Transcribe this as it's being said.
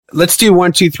Let's do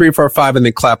 1, 2, 3, 4, 5, and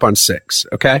then clap on 6.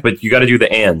 Okay. But you got to do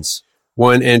the ands.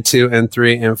 1 and 2 and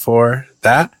 3 and 4.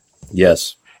 That.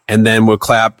 Yes. And then we'll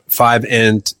clap 5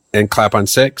 and clap on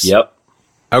 6. Yep.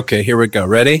 Okay. Here we go.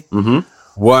 Ready? Mm-hmm.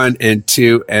 1 and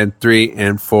 2 and 3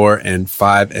 and 4 and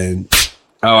 5 and.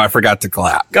 Oh, I forgot to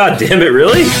clap. God damn it!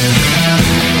 Really?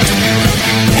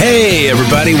 Hey,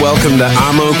 everybody. Welcome to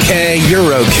I'm Okay,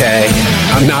 You're Okay.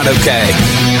 I'm not okay.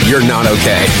 You're not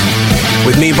okay.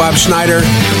 With me, Bob Schneider,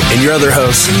 and your other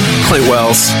host, Clint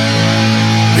Wells.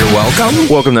 You're welcome.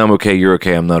 Welcome to I'm Okay, You're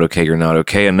Okay, I'm not okay, you're not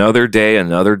okay. Another day,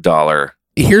 another dollar.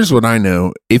 Here's what I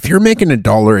know. If you're making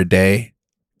 $1 a day,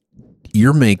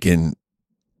 you're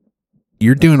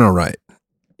doing all right.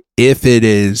 If it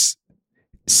is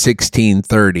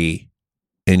 1630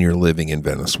 and you're living in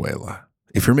Venezuela.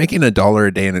 If you're making $1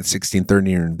 a day and it's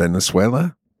 1630 in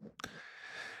Venezuela,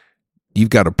 you've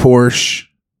got a Porsche,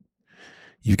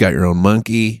 you've got your own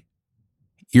monkey,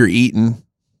 you're eating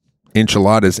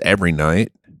enchiladas every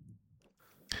night.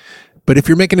 But if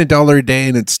you're making $1 a day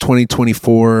and it's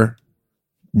 2024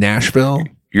 Nashville,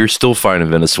 you're still fine in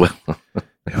Venezuela.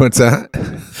 What's that?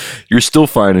 You're still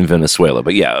fine in Venezuela,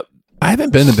 but yeah. I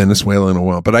haven't been to Venezuela in a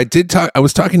while, but I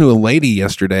was talking to a lady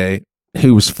yesterday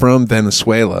who was from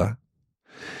Venezuela,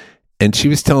 and she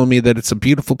was telling me that it's a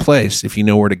beautiful place if you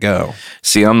know where to go.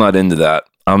 See, I'm not into that.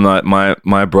 I'm not.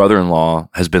 My brother-in-law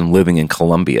has been living in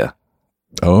Colombia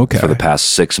for the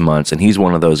past 6 months, and he's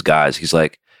one of those guys. He's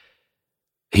like,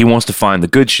 he wants to find the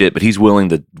good shit, but he's willing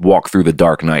to walk through the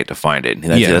dark night to find it.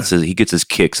 And he gets his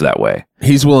kicks that way.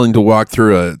 He's willing to walk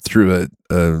through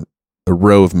a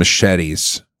row of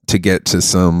machetes to get to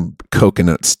some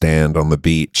coconut stand on the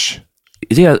beach.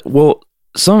 Yeah, well,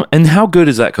 and how good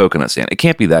is that coconut stand? It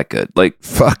can't be that good. Like,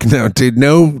 fuck no, dude.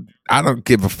 No, I don't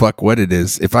give a fuck what it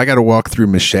is. If I got to walk through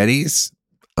machetes,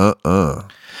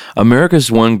 America's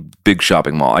one big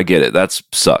shopping mall. I get it. That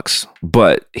sucks.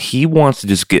 But he wants to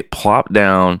just get plopped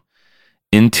down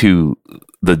into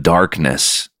the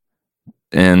darkness,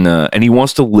 and he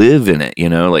wants to live in it. You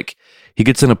know, like he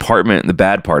gets an apartment in the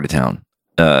bad part of town.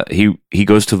 He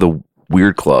goes to the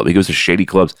weird club. He goes to shady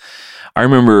clubs. I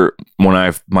remember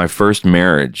when my first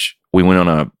marriage, we went on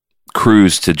a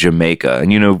cruise to Jamaica.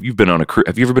 And you know, you've been on a cruise.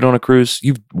 Have you ever been on a cruise?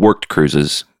 You've worked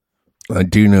cruises. I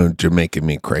do know Jamaica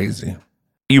me crazy.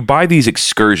 You buy these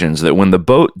excursions that when the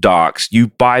boat docks, you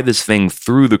buy this thing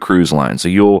through the cruise line. So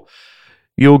you'll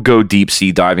go deep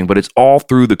sea diving, but it's all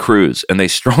through the cruise. And they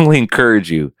strongly encourage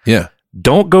you. Yeah.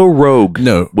 Don't go rogue.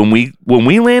 No. When we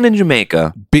land in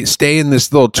Jamaica, stay in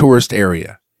this little tourist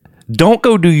area. Don't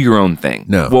go do your own thing.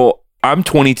 No. Well, I'm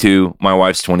 22. My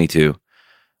wife's 22.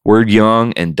 We're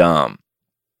young and dumb.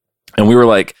 And we were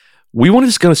like, we want to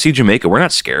just go see Jamaica. We're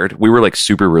not scared. We were like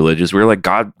super religious. We were like,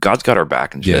 God's got our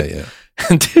back and shit. Yeah.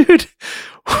 And dude,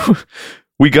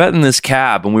 we got in this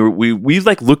cab and we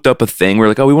like looked up a thing. We were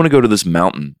like, oh, we want to go to this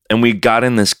mountain. And we got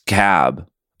in this cab.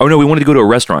 Oh no, we wanted to go to a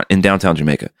restaurant in downtown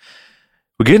Jamaica.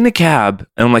 We get in the cab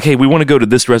and I'm like, hey, we want to go to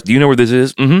this restaurant. Do you know where this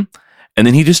is? Mm-hmm. And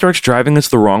then he just starts driving us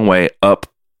the wrong way up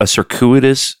a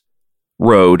circuitous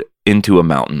road into a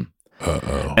mountain.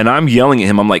 Uh-oh. And I'm yelling at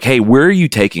him. I'm like, hey, where are you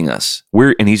taking us?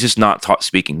 And he's just not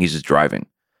speaking. He's just driving.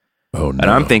 Oh, no.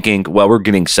 And I'm thinking, well, we're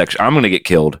getting I'm going to get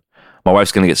killed. My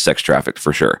wife's going to get sex trafficked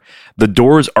for sure. The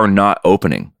doors are not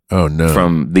opening. Oh, no.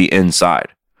 From the inside.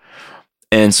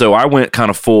 And so I went kind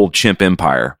of full chimp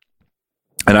empire.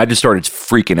 And I just started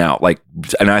freaking out.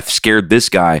 And I scared this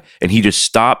guy and he just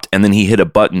stopped and then he hit a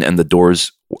button and the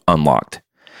doors unlocked.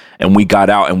 And we got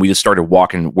out and we just started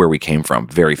walking where we came from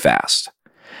very fast.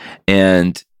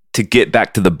 And to get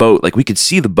back to the boat, like we could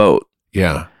see the boat.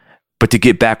 Yeah. But to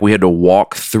get back, we had to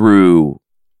walk through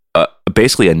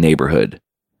basically a neighborhood.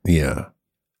 Yeah.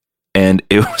 And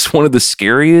it was one of the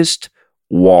scariest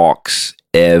walks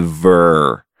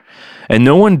ever. And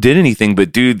no one did anything,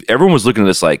 but dude, everyone was looking at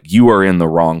us like, you are in the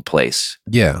wrong place.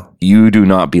 Yeah. You do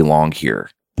not belong here.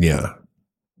 Yeah.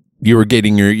 You were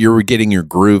getting your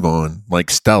groove on like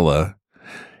Stella.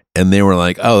 And they were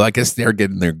like, oh, I guess they're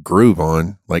getting their groove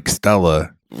on like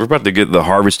Stella. We're about to get the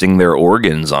harvesting their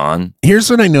organs on. Here's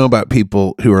what I know about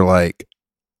people who are like,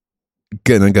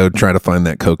 gonna go try to find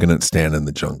that coconut stand in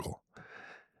the jungle.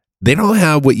 They don't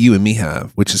have what you and me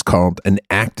have, which is called an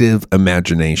active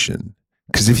imagination.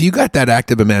 Because if you got that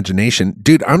active imagination,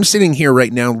 dude, I'm sitting here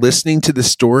right now listening to the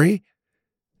story.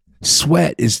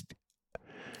 Sweat is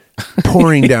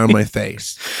pouring down my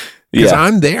face. Because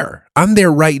I'm there. I'm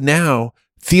there right now,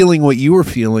 feeling what you were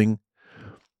feeling.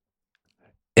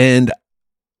 And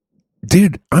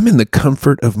dude, I'm in the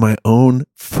comfort of my own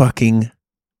fucking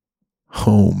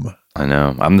home. I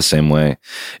know. I'm the same way.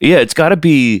 Yeah, it's got to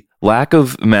be lack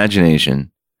of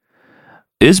imagination,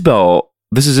 Isabel,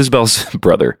 this is Isabel's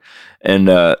brother.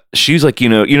 And she's like, you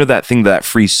know that thing that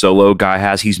free solo guy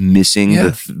has, he's missing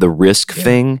the risk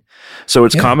thing. So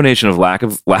it's a combination of lack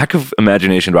of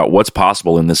imagination about what's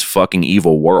possible in this fucking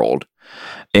evil world.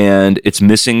 And it's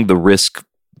missing the risk,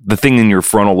 the thing in your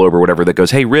frontal lobe or whatever that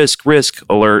goes, hey, risk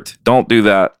alert. Don't do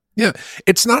that. Yeah.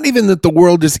 It's not even that the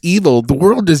world is evil. The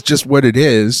world is just what it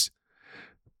is.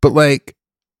 But like,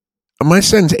 my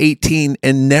son's 18,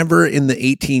 and never in the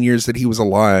 18 years that he was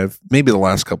alive, maybe the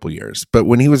last couple of years, but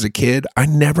when he was a kid, I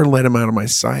never let him out of my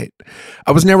sight.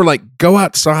 I was never like, go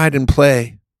outside and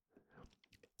play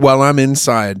while I'm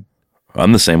inside.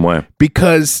 I'm the same way.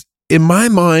 Because in my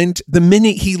mind, the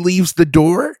minute he leaves the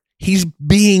door, he's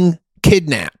being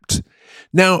kidnapped.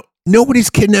 Now, nobody's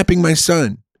kidnapping my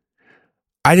son.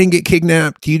 I didn't get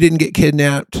kidnapped. You didn't get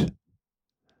kidnapped.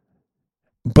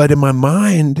 But in my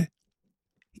mind,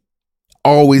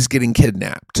 always getting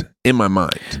kidnapped in my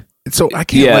mind. So I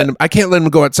can't let him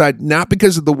go outside, not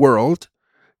because of the world,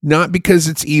 not because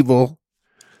it's evil,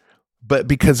 but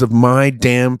because of my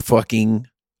damn fucking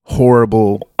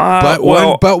horrible but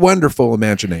wonderful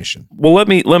imagination. Well, let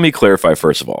me clarify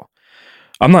first of all.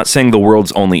 I'm not saying the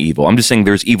world's only evil. I'm just saying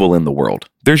there's evil in the world.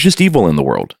 There's just evil in the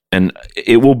world, and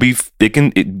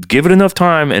give it enough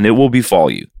time and it will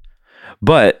befall you.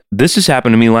 But this has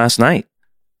happened to me last night.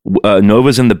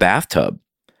 Nova's in the bathtub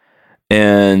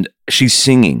and she's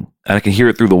singing, and I can hear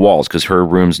it through the walls because her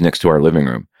room's next to our living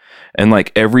room. And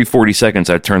like every 40 seconds,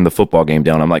 I turn the football game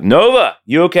down. I'm like, Nova,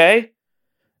 you okay?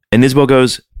 And Isabel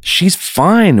goes, she's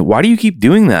fine. Why do you keep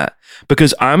doing that?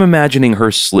 Because I'm imagining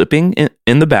her slipping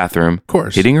in the bathroom, of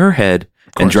course, hitting her head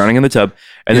and drowning in the tub.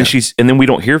 And then we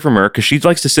don't hear from her because she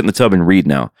likes to sit in the tub and read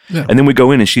now. Yeah. And then we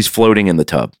go in and she's floating in the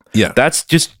tub. Yeah. That's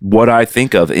just what I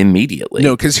think of immediately.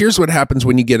 No, because here's what happens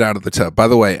when you get out of the tub. By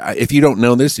the way, if you don't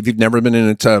know this, if you've never been in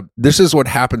a tub, this is what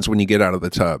happens when you get out of the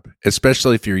tub,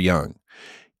 especially if you're young.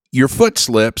 Your foot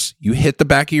slips, you hit the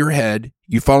back of your head,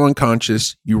 you fall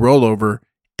unconscious, you roll over,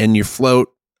 and you float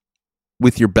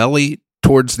with your belly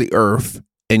towards the earth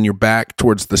and your back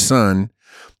towards the sun.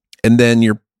 And then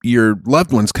your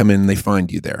loved ones come in and they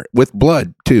find you there with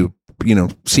blood too,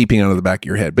 seeping out of the back of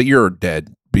your head, but you're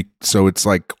dead. So it's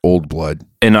like old blood.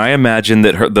 And I imagine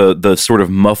that the sort of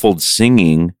muffled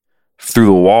singing through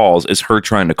the walls is her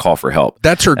trying to call for help.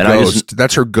 That's her ghost.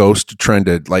 That's her ghost trying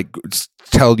to like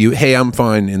tell you, hey, I'm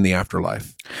fine in the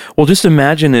afterlife. Well, just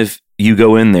imagine if you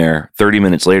go in there 30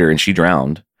 minutes later and she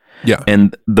drowned. Yeah.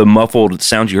 And the muffled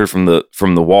sound you heard from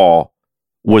the wall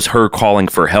was her calling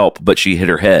for help, but she hit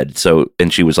her head.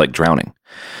 And she was like drowning.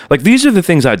 Like, these are the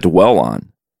things I dwell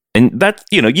on. And that,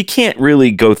 you can't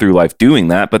really go through life doing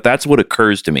that, but that's what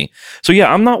occurs to me. So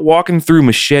yeah, I'm not walking through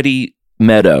Machete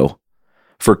Meadow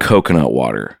for coconut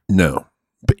water. No.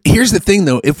 But here's the thing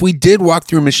though. If we did walk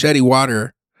through Machete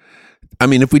Meadow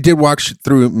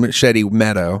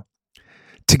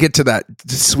to get to that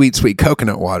sweet, sweet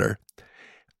coconut water,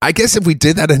 I guess if we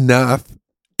did that enough,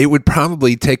 it would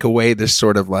probably take away this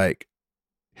sort of like,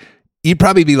 you'd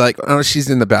probably be like, oh,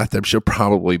 she's in the bathtub. She'll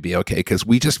probably be okay because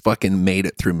we just fucking made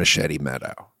it through Machete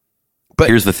Meadow. But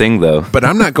here's the thing though. But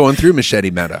I'm not going through Machete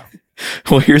Meadow.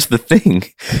 Well, here's the thing.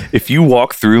 If you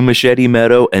walk through Machete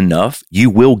Meadow enough,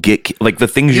 you will get, like, the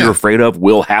things you're afraid of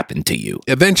will happen to you.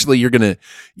 Eventually you're going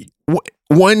to,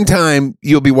 one time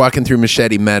you'll be walking through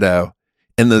Machete Meadow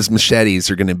and those machetes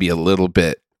are going to be a little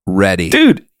bit ready.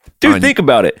 Dude, think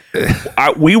about it.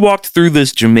 We walked through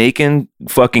this Jamaican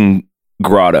fucking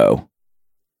grotto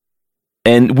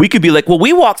and we could be like, well,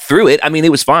 we walked through it. I mean,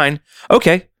 it was fine.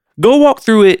 Okay, go walk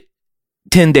through it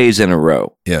 10 days in a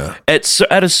row. Yeah. At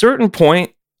a certain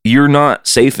point, you're not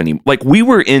safe anymore. Like, we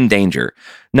were in danger.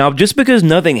 Now, just because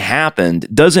nothing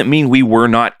happened doesn't mean we were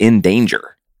not in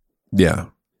danger. Yeah.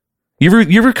 You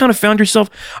ever kind of found yourself?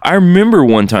 I remember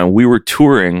one time we were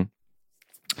touring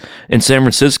in San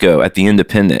Francisco at the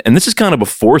Independent, and this is kind of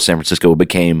before San Francisco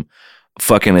became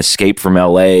fucking Escape from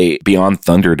LA, Beyond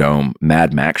Thunderdome,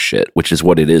 Mad Max shit, which is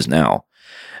what it is now.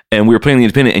 And we were playing the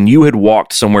Independent, and you had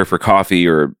walked somewhere for coffee,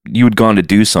 or you had gone to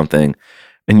do something,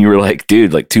 and you were like,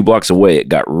 dude, like 2 blocks away, it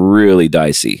got really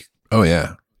dicey. Oh,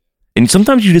 yeah. And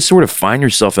sometimes you just sort of find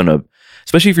yourself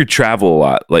especially if you travel a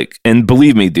lot, like, and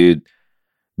believe me, dude,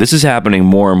 this is happening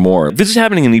more and more. This is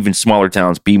happening in even smaller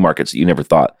towns, B markets that you never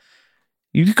thought.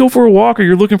 You go for a walk or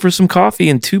you're looking for some coffee,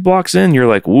 and 2 blocks in, you're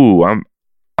like, ooh,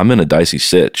 I'm in a dicey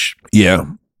sitch. Yeah.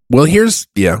 Well,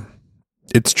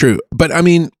 it's true. But I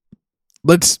mean,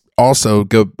 let's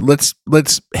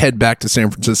head back to San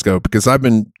Francisco, because I've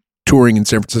been touring in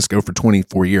San Francisco for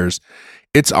 24 years.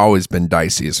 It's always been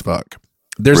dicey as fuck.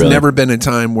 There's never been a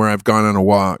time where I've gone on a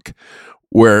walk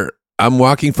where I'm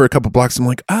walking for a couple blocks. I'm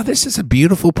like, oh, this is a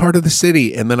beautiful part of the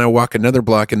city. And then I walk another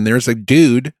block and there's a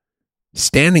dude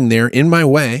standing there in my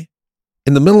way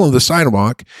in the middle of the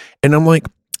sidewalk. And I'm like,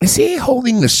 is he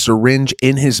holding the syringe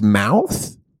in his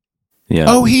mouth? Yeah.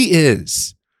 Oh, he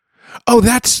is. Oh,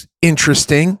 that's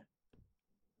interesting.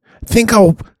 Think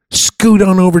I'll scoot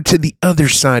on over to the other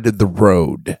side of the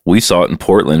road. We saw it in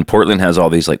Portland. Portland has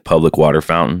all these like public water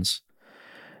fountains.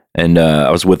 And I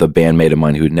was with a bandmate of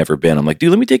mine who had never been. I'm like, dude,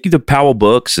 let me take you to Powell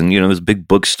Books and, this big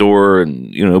bookstore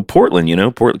and, Portland,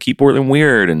 keep Portland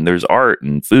weird. And there's art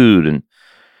and food. And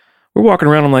we're walking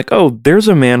around. I'm like, oh, there's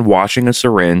a man washing a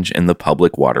syringe in the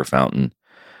public water fountain.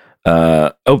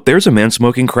 Oh, there's a man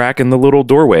smoking crack in the little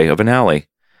doorway of an alley.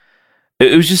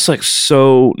 It was just like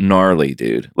so gnarly,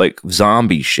 dude. Like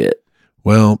zombie shit.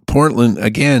 Well, Portland,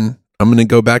 again, I'm going to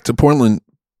go back to Portland.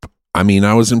 I mean,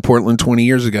 I was in Portland 20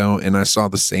 years ago and I saw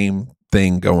the same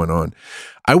thing going on.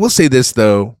 I will say this,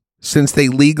 though, since they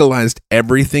legalized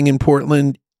everything in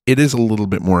Portland, it is a little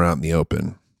bit more out in the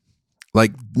open.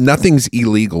 Like nothing's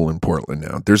illegal in Portland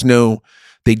now.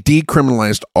 They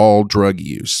decriminalized all drug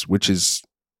use, which is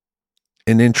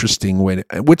an interesting way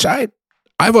which I've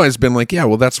always been like, yeah,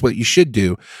 well, that's what you should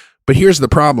do. But here's the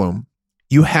problem.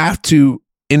 You have to,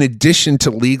 in addition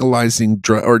to legalizing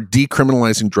or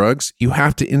decriminalizing drugs, you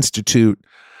have to institute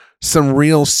some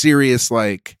real serious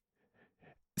like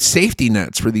safety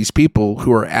nets for these people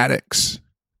who are addicts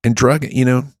and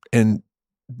and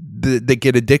they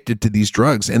get addicted to these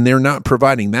drugs and they're not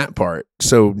providing that part.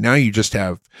 So now you just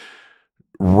have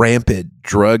rampant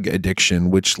drug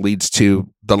addiction, which leads to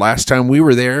the last time we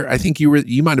were there. I think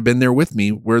you might have been there with me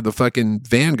where the fucking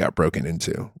van got broken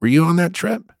into. Were you on that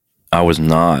trip? I was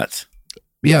not.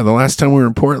 Yeah. The last time we were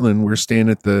in Portland, we were staying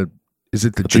at the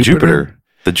Jupiter?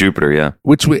 The Jupiter. Yeah.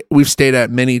 Which we've stayed at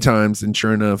many times. And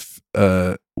sure enough,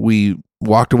 we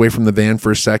walked away from the van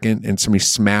for a second and somebody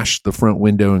smashed the front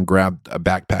window and grabbed a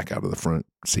backpack out of the front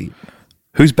seat.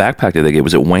 Whose backpack did they get?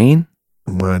 Was it Wayne?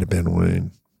 Might have been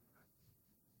Wayne.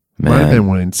 Man. Might have been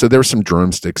Wayne. So there were some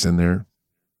drumsticks in there.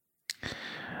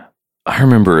 I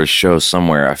remember a show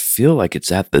somewhere. I feel like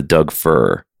it's at the Doug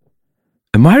Fir.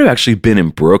 It might have actually been in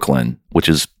Brooklyn, which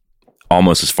is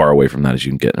almost as far away from that as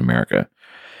you can get in America,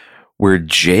 where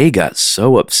Jay got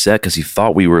so upset because he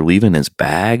thought we were leaving his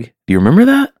bag. Do you remember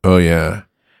that? Oh, yeah.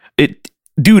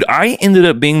 Dude, I ended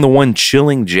up being the one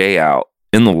chilling Jay out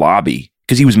in the lobby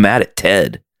because he was mad at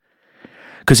Ted.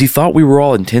 Because he thought we were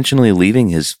all intentionally leaving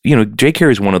his, Jay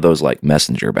carries one of those like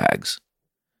messenger bags.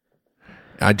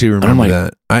 I do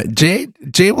remember that.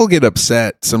 Jay will get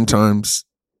upset sometimes.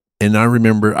 And I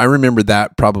remember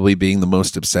that probably being the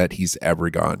most upset he's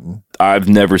ever gotten. I've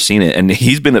never seen it. And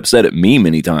he's been upset at me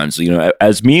many times.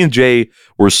 As me and Jay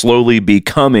were slowly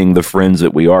becoming the friends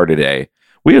that we are today,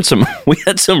 we had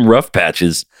some rough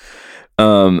patches.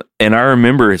 And I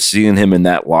remember seeing him in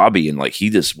that lobby and like,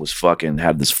 he just was fucking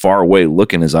had this far away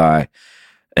look in his eye.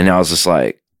 And I was just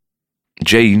like,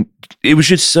 Jay, it was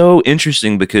just so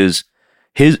interesting because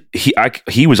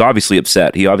he was obviously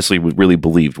upset. He obviously really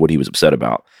believed what he was upset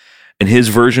about. And his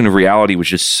version of reality was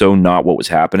just so not what was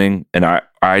happening. And I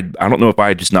don't know if I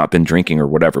had just not been drinking or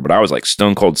whatever, but I was like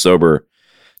stone cold sober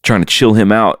trying to chill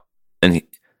him out. And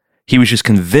he was just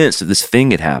convinced that this thing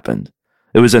had happened.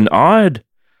 It was an odd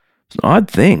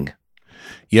thing.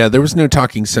 Yeah, there was no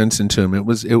talking sense into him. It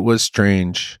was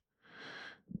strange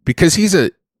because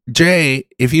Jay.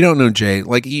 If you don't know Jay,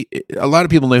 like a lot of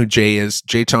people know who Jay is.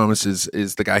 Jay Thomas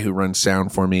is the guy who runs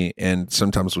sound for me, and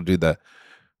sometimes we'll do the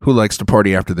Who Likes to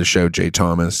Party After the Show. Jay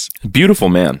Thomas, beautiful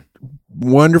man,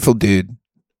 wonderful dude,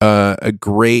 a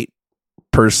great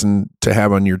person to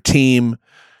have on your team.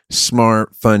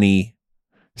 Smart, funny,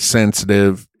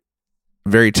 sensitive,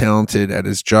 very talented at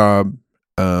his job.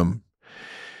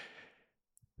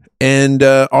 And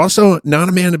also not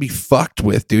a man to be fucked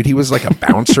with, dude. He was like a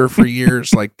bouncer for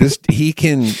years. Like this, he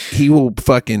will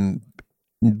fucking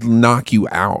knock you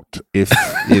out if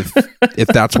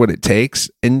that's what it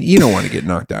takes. And you don't want to get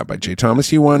knocked out by Jay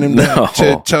Thomas. You want him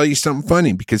to tell you something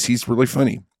funny because he's really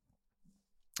funny.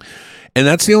 And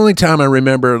that's the only time I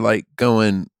remember like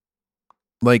going,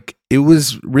 like it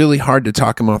was really hard to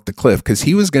talk him off the cliff because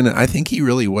I think he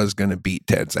really was gonna beat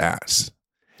Ted's ass.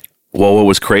 Well, what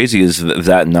was crazy is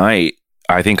that night,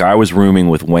 I think I was rooming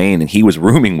with Wayne and he was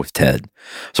rooming with Ted.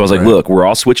 So I was like, look, we're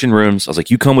all switching rooms. I was like,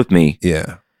 you come with me.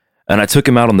 Yeah. And I took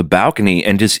him out on the balcony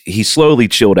and he slowly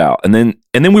chilled out. And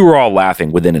then we were all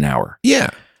laughing within an hour. Yeah.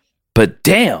 But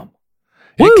damn.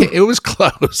 It was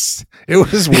close. It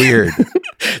was weird.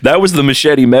 That was the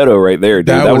Machete Meadow right there,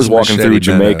 dude. That was walking through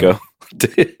Jamaica.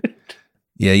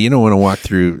 Yeah, you don't want to walk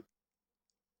through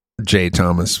Jay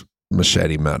Thomas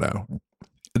Machete Meadow.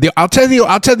 I'll tell you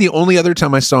the only other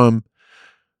time I saw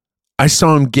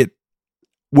him get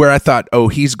where I thought, oh,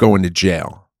 he's going to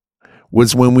jail,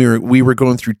 was when we were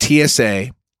going through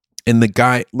TSA, and the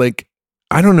guy, like,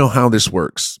 I don't know how this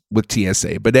works with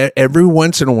TSA, but every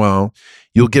once in a while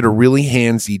you'll get a really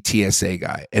handsy TSA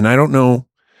guy. And I don't know,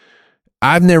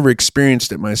 I've never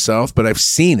experienced it myself, but I've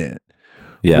seen it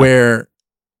where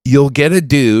you'll get a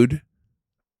dude,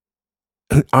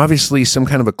 obviously some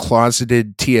kind of a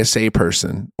closeted TSA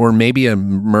person, or maybe a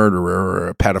murderer or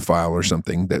a pedophile or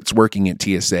something that's working at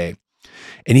TSA.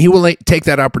 And he will take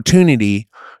that opportunity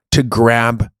to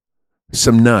grab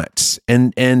some nuts.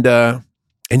 And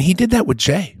he did that with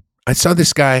Jay. I saw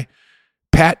this guy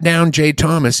pat down Jay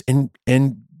Thomas and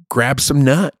grab some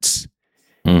nuts.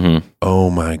 Mm-hmm. Oh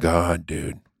my God,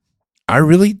 dude.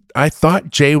 I thought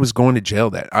Jay was going to jail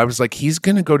that. I was like, he's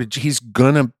going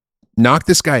to knock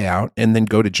this guy out and then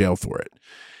go to jail for it.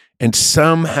 And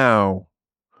somehow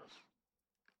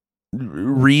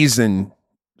reason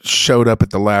showed up at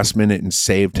the last minute and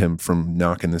saved him from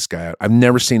knocking this guy out. I've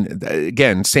never seen,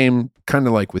 again, same kind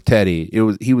of like with Teddy.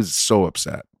 He was so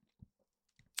upset.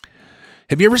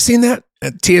 Have you ever seen that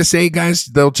at TSA guys?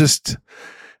 They'll just,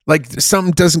 like,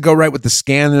 something doesn't go right with the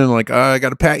scan, and they're like, oh, I got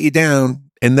to pat you down.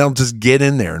 And they'll just get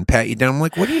in there and pat you down. I'm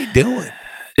like, what are you doing?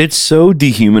 It's so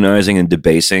dehumanizing and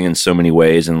debasing in so many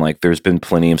ways. And like, there's been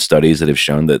plenty of studies that have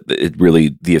shown that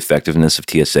the effectiveness of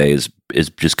TSA is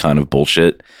just kind of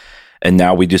bullshit. And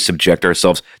now we just subject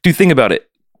ourselves. Dude, think about it.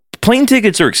 Plane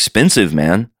tickets are expensive,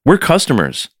 man. We're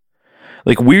customers.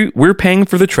 Like, we're paying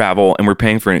for the travel, and we're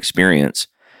paying for an experience.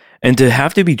 And to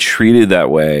have to be treated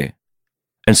that way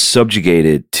and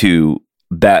subjugated to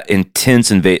that intense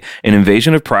an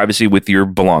invasion of privacy with your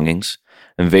belongings,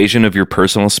 invasion of your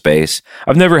personal space.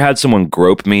 I've never had someone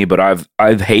grope me, but I've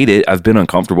hated. I've been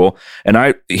uncomfortable.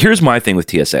 And here's my thing with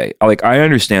TSA. I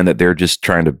understand that they're just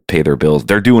trying to pay their bills.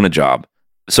 They're doing a job.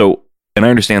 So, and I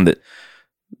understand that,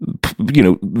 you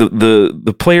know,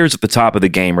 the players at the top of the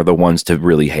game are the ones to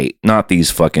really hate, not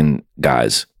these fucking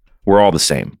guys. We're all the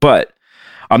same. But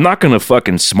I'm not going to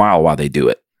fucking smile while they do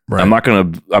it. Right. I'm not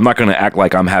gonna act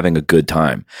like I'm having a good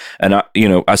time. And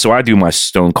so I do my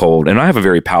stone cold, and I have a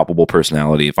very palpable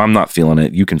personality. If I'm not feeling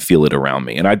it, you can feel it around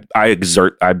me, and I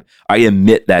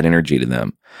emit that energy to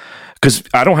them. Because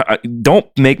don't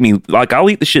make me, like, I'll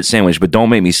eat the shit sandwich, but don't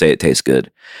make me say it tastes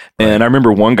good. Right. And I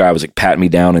remember one guy was like patting me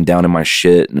down and down in my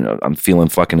shit, and I'm feeling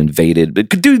fucking invaded. But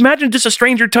dude, imagine just a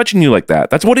stranger touching you like that.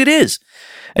 That's what it is.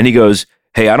 And he goes,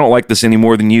 "Hey, I don't like this any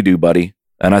more than you do, buddy."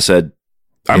 And I said,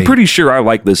 I'm pretty sure I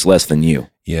like this less than you.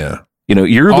 Yeah. You know,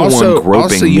 you're the one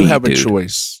groping also, you me, have dude. a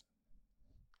choice.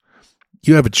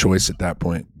 You have a choice at that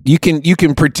point. You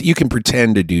can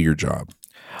pretend to do your job.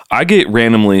 I get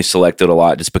randomly selected a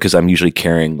lot just because I'm usually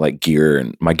carrying like gear,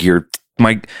 and my gear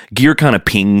kind of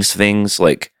pings things,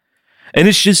 like, and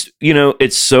it's just, you know,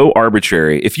 it's so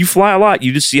arbitrary. If you fly a lot,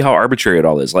 you just see how arbitrary it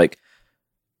all is. Like,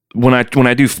 when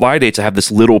I do fly dates, I have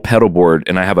this little pedal board,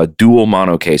 and I have a dual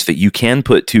mono case that you can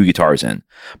put two guitars in.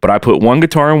 But I put one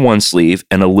guitar in one sleeve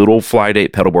and a little fly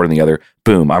date pedal board in the other.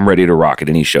 Boom, I'm ready to rock at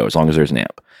any show as long as there's an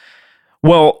amp.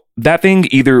 Well, that thing,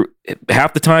 either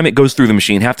half the time it goes through the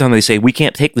machine, half the time they say, we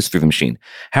can't take this through the machine.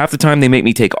 Half the time they make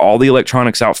me take all the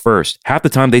electronics out first. Half the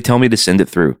time they tell me to send it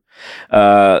through.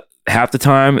 Half the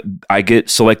time I get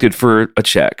selected for a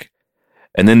check.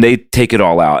 And then they take it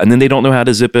all out, and then they don't know how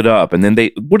to zip it up, and then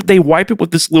they wipe it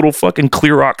with this little fucking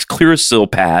Clearox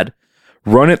Clearasil pad,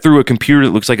 run it through a computer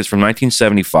that looks like it's from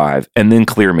 1975, and then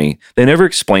clear me. They never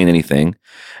explain anything,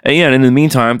 and yeah. And in the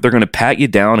meantime, they're going to pat you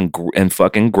down and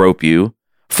fucking grope you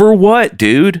for what,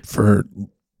 dude? For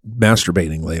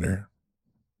masturbating later,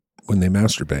 when they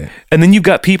masturbate. And then you've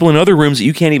got people in other rooms that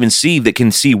you can't even see that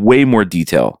can see way more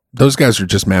detail. Those guys are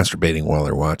just masturbating while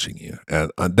they're watching you.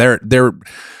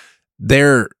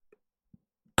 They're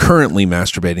currently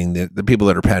masturbating. The people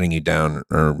that are patting you down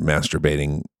are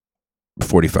masturbating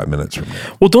 45 minutes from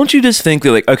now. Well, don't you just think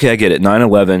that, like, okay, I get it.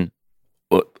 9/11,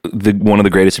 one of the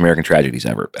greatest American tragedies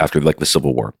ever after, like, the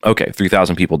Civil War. Okay,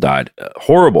 3,000 people died.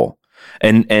 Horrible.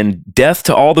 And death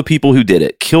to all the people who did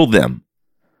it. Killed them.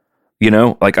 You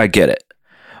know, like, I get it.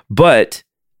 But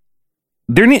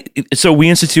so we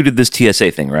instituted this TSA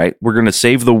thing, right? We're going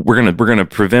to we're going to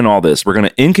prevent all this. We're going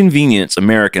to inconvenience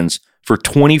Americans for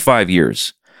 25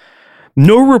 years.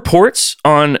 No reports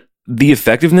on the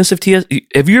effectiveness of TSA.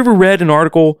 Have you ever read an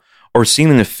article or seen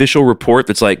an official report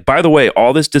that's like, by the way,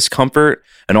 all this discomfort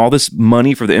and all this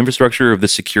money for the infrastructure of the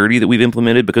security that we've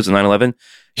implemented because of 9/11,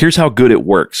 here's how good it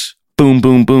works. Boom,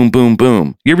 boom, boom, boom,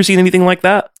 boom. You ever seen anything like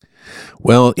that?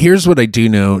 Well, here's what I do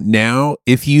know now.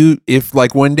 If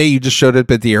like one day you just showed up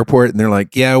at the airport and they're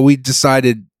like, yeah, we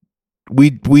decided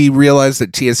we realized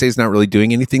that TSA is not really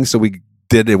doing anything, so we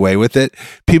did away with it.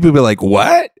 People would be like,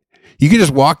 "What? You can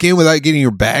just walk in without getting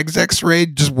your bags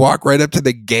x-rayed? Just walk right up to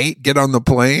the gate, get on the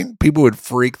plane?" People would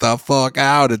freak the fuck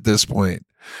out at this point.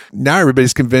 Now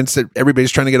everybody's convinced that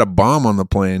everybody's trying to get a bomb on the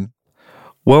plane.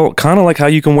 Well, kind of like how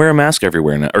you can wear a mask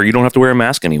everywhere now, or you don't have to wear a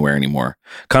mask anywhere anymore.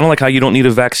 Kind of like how you don't need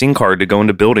a vaccine card to go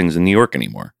into buildings in New York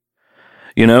anymore.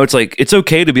 You know, it's like, it's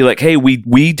okay to be like, hey, with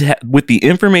the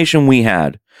information we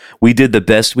had, we did the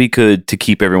best we could to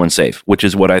keep everyone safe, which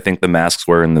is what I think the masks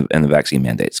were and the vaccine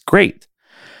mandates. Great.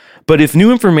 But if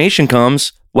new information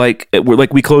comes, like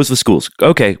we close the schools,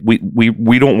 okay,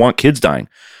 we don't want kids dying.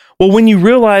 Well, when you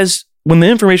realize, when the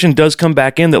information does come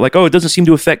back in that like, oh, it doesn't seem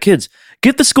to affect kids,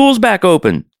 get the schools back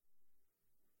open.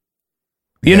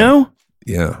 You know?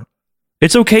 Yeah.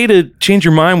 It's okay to change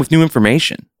your mind with new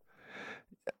information.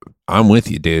 I'm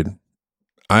with you, dude.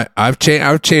 I've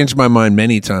changed my mind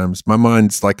many times. My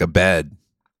mind's like a bed.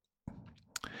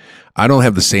 I don't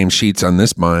have the same sheets on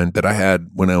this mind that I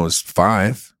had when I was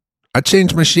 5. I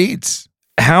changed my sheets.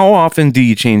 How often do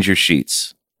you change your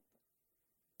sheets?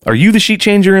 Are you the sheet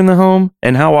changer in the home?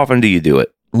 And how often do you do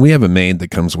it? We have a maid that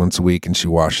comes once a week and she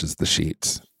washes the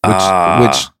sheets.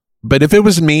 But if it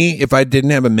was me, if I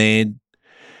didn't have a maid,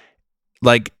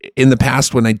 like in the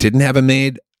past when I didn't have a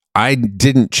maid, I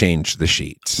didn't change the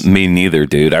sheets. Me neither,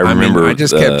 dude. I remember I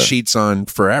just kept sheets on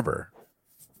forever.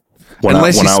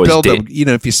 Unless you spilled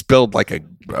if you spilled like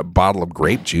a bottle of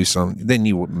grape juice on, then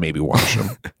you would maybe wash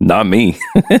them. Not me.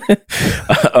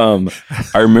 I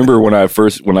remember when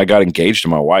I got engaged to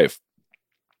my wife,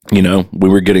 you know, we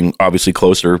were getting obviously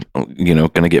closer, you know,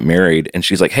 going to get married. And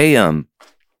she's like, hey,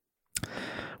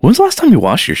 when's the last time you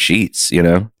washed your sheets? You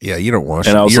know? Yeah, you don't wash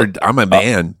them. I'm a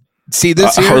man. See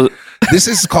this here? This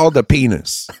is called a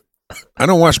penis. I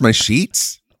don't wash my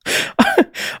sheets.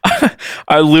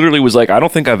 I literally was like, I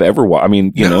don't think I've ever I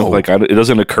mean, you know, like it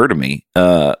doesn't occur to me.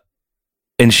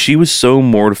 And she was so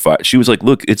mortified. She was like,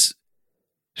 look, she's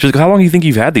like, how long do you think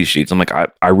you've had these sheets? I'm like,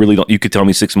 I really don't. You could tell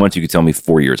me 6 months. You could tell me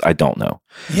 4 years. I don't know.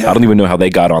 Yeah. I don't even know how they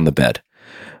got on the bed.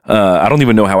 I don't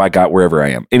even know how I got wherever I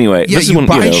am. Anyway, yeah, you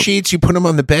buy sheets, you put them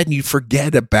on the bed, and you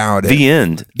forget about it. The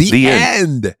end. The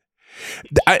end.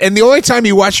 And the only time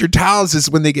you wash your towels is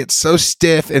when they get so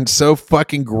stiff and so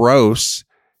fucking gross.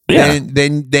 Yeah.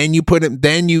 Then you put it.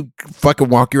 Then you fucking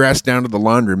walk your ass down to the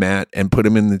laundromat and put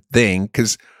them in the thing.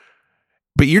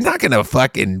 But you're not gonna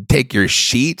fucking take your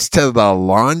sheets to the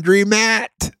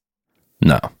laundromat.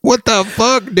 No. What the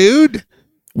fuck, dude?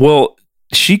 Well,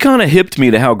 she kind of hipped me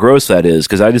to how gross that is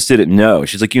because I just didn't know.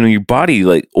 She's like, you know, your body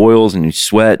like oils and you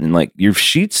sweat and like your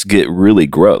sheets get really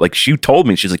gross. Like she told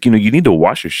me, she's like, you know, you need to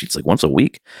wash your sheets like once a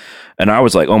week. And I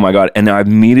was like, oh my God. And I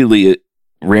immediately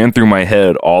ran through my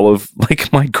head all of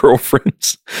like my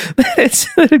girlfriends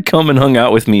that had come and hung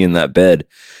out with me in that bed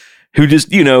who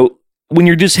just, you know, when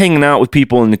you're just hanging out with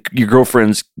people and your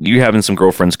girlfriends, you're having some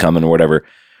girlfriends coming or whatever,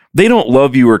 they don't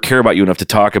love you or care about you enough to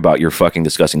talk about your fucking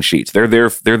disgusting sheets. They're there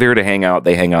to hang out.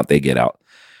 They hang out, they get out.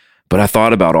 But I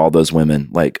thought about all those women,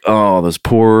 like, oh, those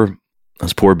poor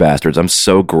bastards. I'm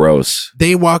so gross.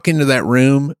 They walk into that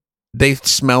room, they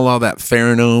smell all that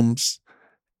pheromones.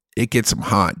 It gets them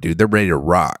hot, dude. They're ready to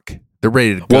rock. They're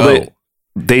ready to go. Well,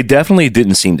 they definitely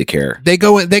didn't seem to care. They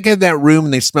go in, they get in that room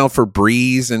and they smell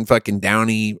Febreze and fucking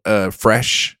Downy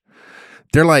Fresh.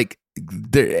 They're like,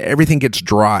 everything gets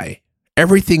dry.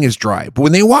 Everything is dry. But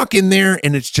when they walk in there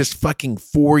and it's just fucking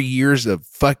 4 years of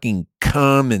fucking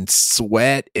cum and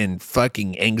sweat and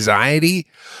fucking anxiety,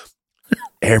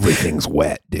 everything's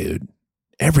wet, dude.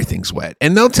 Everything's wet.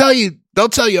 And they'll tell you,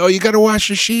 oh, you got to wash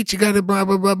your sheets. You got to blah,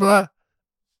 blah, blah, blah.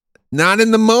 Not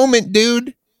in the moment,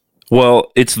 dude.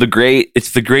 Well, it's the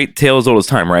great tale as old as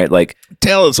time, right? Like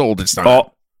tale as old as time.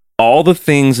 All the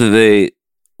things that they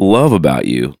love about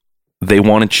you, they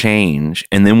want to change,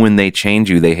 and then when they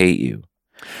change you, they hate you.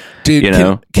 Dude, you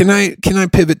know? Can I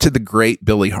pivot to the great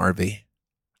Billy Harvey?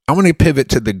 I want to pivot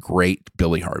to the great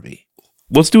Billy Harvey.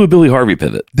 Let's do a Billy Harvey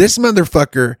pivot. This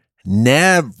motherfucker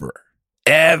never,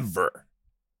 ever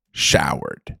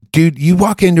showered. Dude, he would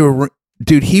walk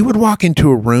into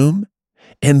a room,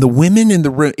 and the women in the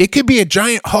room, it could be a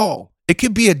giant hall. It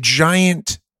could be a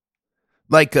giant,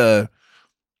 like a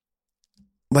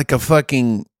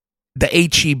fucking, the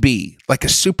HEB, like a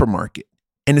supermarket.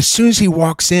 And as soon as he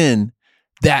walks in,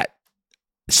 that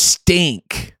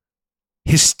stink,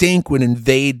 his stink would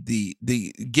invade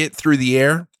get through the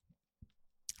air.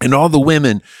 And all the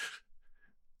women,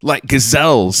 like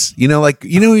gazelles, when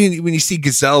you see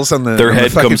gazelles on their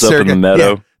head comes up in the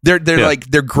meadow. Yeah,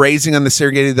 they're grazing on the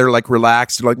Serengeti. They're like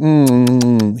relaxed. They're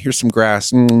like, here's some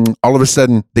grass. All of a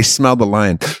sudden, they smell the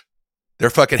lion. Their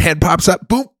fucking head pops up.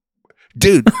 Boom.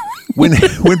 Dude, when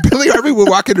Billy Harvey would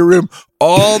walk in the room,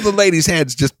 all the ladies'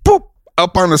 heads just poop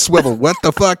up on a swivel. What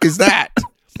the fuck is that?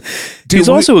 Dude, he's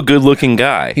also a good-looking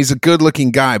guy. He's a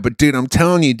good-looking guy, but dude, I'm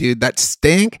telling you, dude, that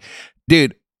stink.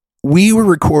 Dude, we were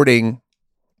recording.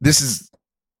 This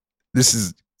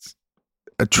is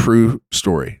a true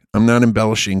story. I'm not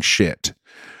embellishing shit.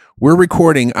 We're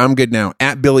recording I'm Good Now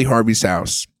at Billy Harvey's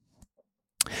house.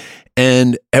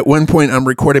 And at one point I'm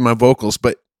recording my vocals,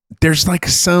 but there's like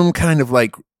some kind of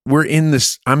like,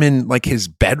 I'm in like his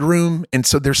bedroom. And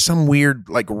so there's some weird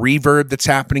like reverb that's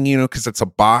happening, because it's a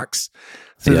box.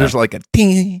 So there's like a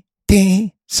ding,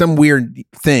 ding, some weird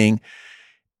thing.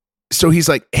 So he's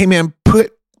like, hey man,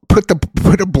 put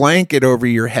a blanket over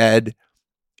your head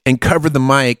and cover the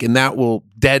mic and that will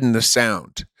deaden the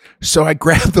sound. So I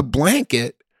grabbed the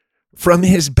blanket from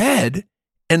his bed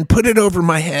and put it over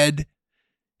my head,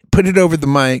 put it over the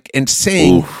mic and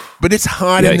sing. Oof. But it's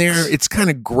hot in there. It's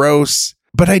kind of gross,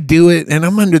 but I do it and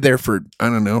I'm under there for, I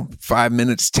don't know, 5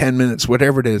 minutes, 10 minutes,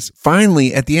 whatever it is.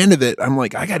 Finally, at the end of it, I'm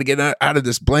like, I got to get out of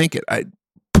this blanket. I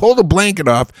pulled the blanket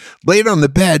off, laid it on the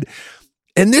bed,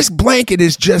 and this blanket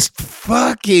is just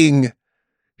fucking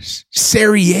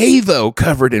Sarajevo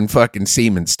covered in fucking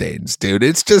semen stains, dude.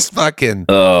 It's just fucking,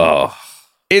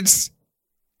 it's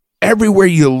everywhere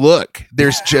you look.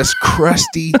 There's just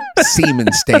crusty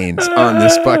semen stains on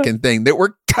this fucking thing that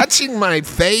were touching my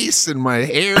face and my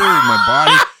hair and my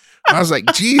body. I was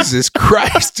like, Jesus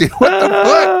Christ, dude, what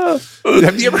the fuck?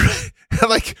 Have you ever,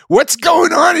 like, what's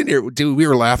going on in here? Dude, we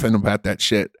were laughing about that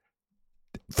shit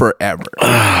forever.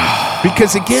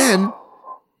 Because again,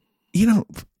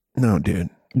 no, dude.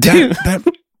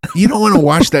 That you don't want to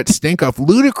wash that stink off.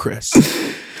 Ludacris,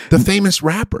 the famous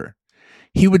rapper,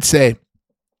 he would say,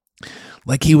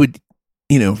 like he would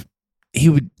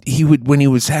when he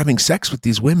was having sex with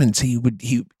these women, he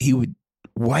would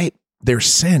wipe their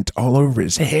scent all over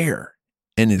his hair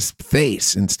and his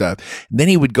face and stuff. And then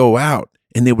he would go out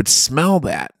and they would smell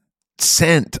that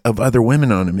scent of other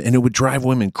women on him, and it would drive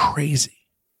women crazy.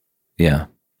 Yeah.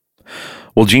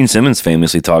 Well, Gene Simmons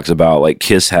famously talks about like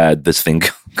Kiss had this thing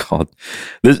called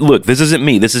look, this isn't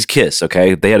me. This is Kiss.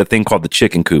 Okay. They had a thing called the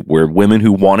chicken coop where women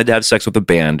who wanted to have sex with a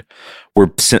band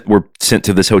were sent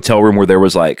to this hotel room where there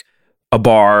was like a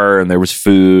bar and there was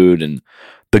food, and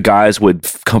the guys would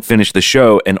come finish the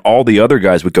show and all the other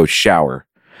guys would go shower,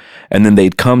 and then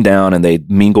they'd come down and they'd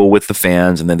mingle with the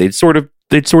fans, and then they'd sort of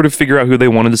figure out who they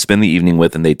wanted to spend the evening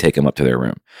with, and they'd take them up to their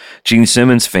room. Gene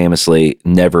Simmons famously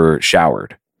never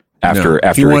showered after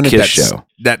a Kiss show.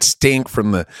 That stink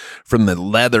from the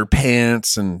leather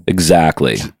pants and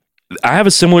exactly. I have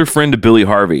a similar friend to Billy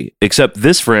Harvey, except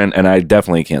this friend, and I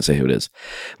definitely can't say who it is,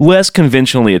 less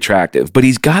conventionally attractive, but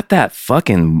he's got that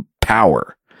fucking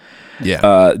power.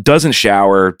 Yeah. Doesn't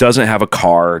shower, doesn't have a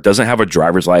car, doesn't have a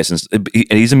driver's license.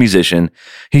 He's a musician.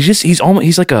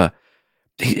 He's like I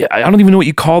don't even know what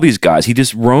you call these guys. He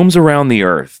just roams around the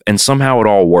earth and somehow it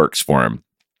all works for him.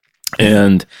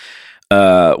 And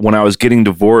when I was getting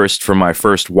divorced from my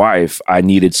first wife, I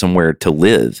needed somewhere to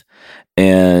live.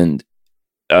 And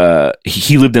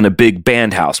he lived in a big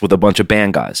band house with a bunch of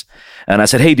band guys. And I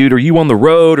said, hey, dude, are you on the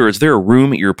road or is there a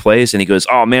room at your place? And he goes,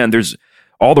 oh, man, there's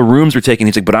all the rooms are taken.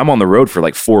 He's like, but I'm on the road for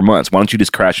like 4 months. Why don't you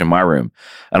just crash in my room?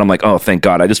 And I'm like, oh, thank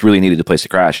God. I just really needed a place to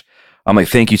crash. I'm like,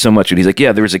 thank you so much. And he's like,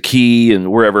 yeah, there's a key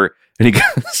and wherever. And he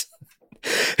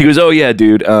goes, oh yeah,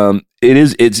 dude. It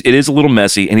is a little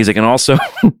messy. And he's like, and also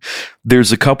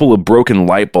there's a couple of broken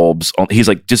light bulbs. He's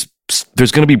like,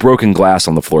 there's going to be broken glass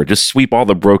on the floor. Just sweep all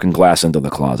the broken glass into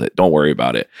the closet. Don't worry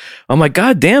about it. I'm like,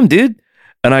 God damn, dude.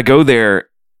 And I go there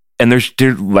and there's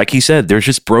like he said, there's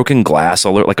just broken glass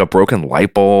all over, like a broken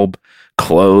light bulb,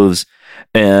 clothes.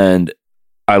 And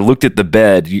I looked at the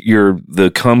bed.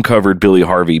 The cum-covered Billy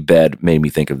Harvey bed made me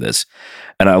think of this.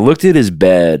 And I looked at his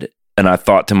bed and I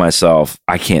thought to myself,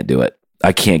 I can't do it.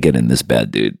 I can't get in this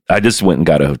bed, dude. I just went and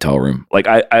got a hotel room. Like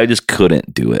I just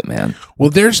couldn't do it, man. Well,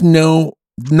 there's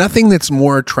nothing that's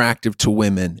more attractive to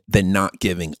women than not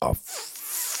giving a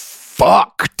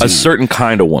fuck. Dude. A certain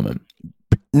kind of woman.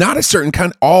 Not a certain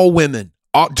kind. All women.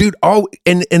 And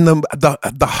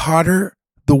the hotter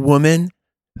the woman,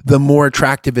 the more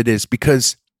attractive it is.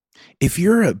 Because if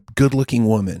you're a good-looking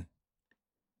woman,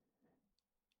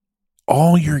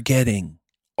 all you're getting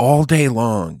all day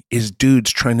long is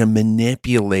dudes trying to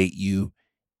manipulate you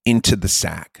into the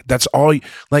sack. That's all.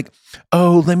 Like,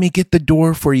 oh, let me get the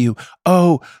door for you.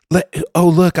 Oh,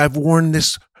 look, I've worn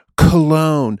this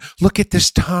cologne. Look at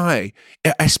this tie.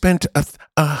 I spent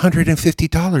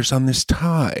 $150 on this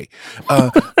tie.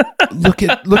 Look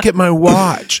at my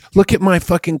watch. Look at my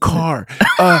fucking car.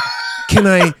 Can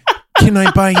Can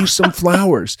I buy you some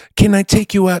flowers? Can I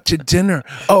take you out to dinner?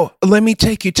 Oh, let me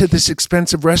take you to this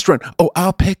expensive restaurant. Oh,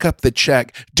 I'll pick up the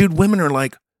check. Dude, women are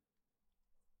like,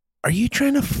 are you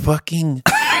trying to fucking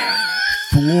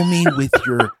fool me with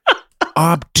your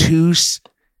obtuse,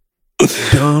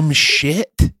 dumb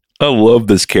shit? I love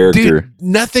this character. Dude,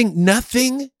 nothing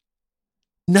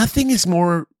is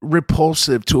more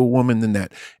repulsive to a woman than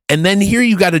that. And then here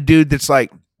you got a dude that's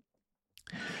like,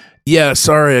 yeah,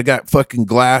 sorry, I got fucking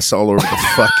glass all over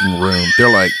the fucking room.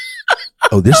 They're like,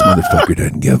 oh, this motherfucker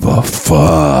doesn't give a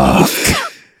fuck.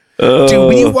 Dude,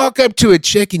 when you walk up to a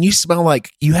chick and you smell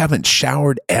like you haven't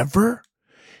showered ever,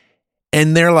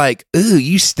 and they're like, ooh,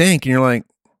 you stink. And you're like,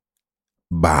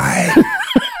 bye.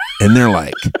 And they're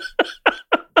like,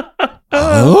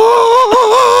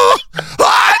 oh,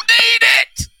 I need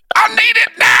it. I need it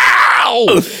now.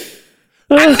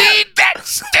 I need that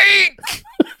stink.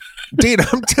 Dude,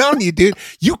 I'm telling you, dude,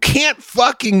 you can't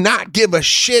fucking not give a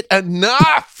shit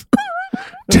enough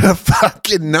to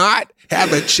fucking not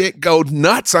have a chick go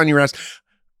nuts on your ass.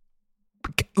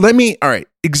 All right,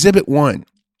 Exhibit 1.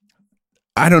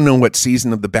 I don't know what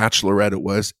season of The Bachelorette it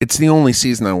was. It's the only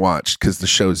season I watched because the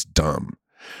show's dumb.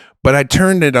 But I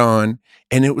turned it on,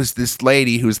 and it was this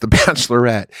lady who was the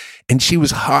Bachelorette, and she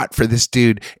was hot for this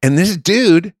dude. And this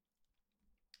dude,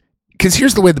 because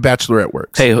here's the way The Bachelorette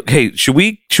works. Hey, should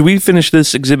we finish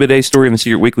this Exhibit A story in the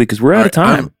Secret Weekly? Because we're out of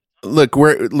time.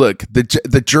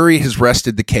 The jury has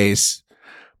rested the case,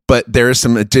 but there is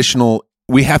some additional.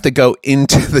 We have to go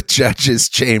into the judge's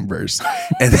chambers,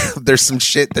 and there's some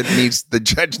shit that the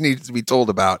judge needs to be told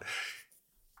about.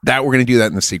 That we're going to do that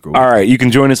in the Secret Weekly. All right, you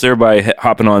can join us there by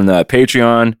hopping on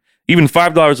Patreon. Even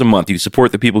 $5 a month, you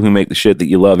support the people who make the shit that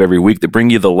you love every week that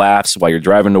bring you the laughs while you're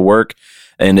driving to work.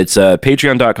 And it's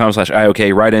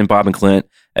patreon.com/IOK. Write in Bob and Clint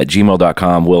at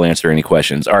gmail.com. We'll answer any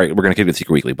questions. All right, we're going to kick it to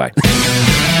Secret Weekly. Bye.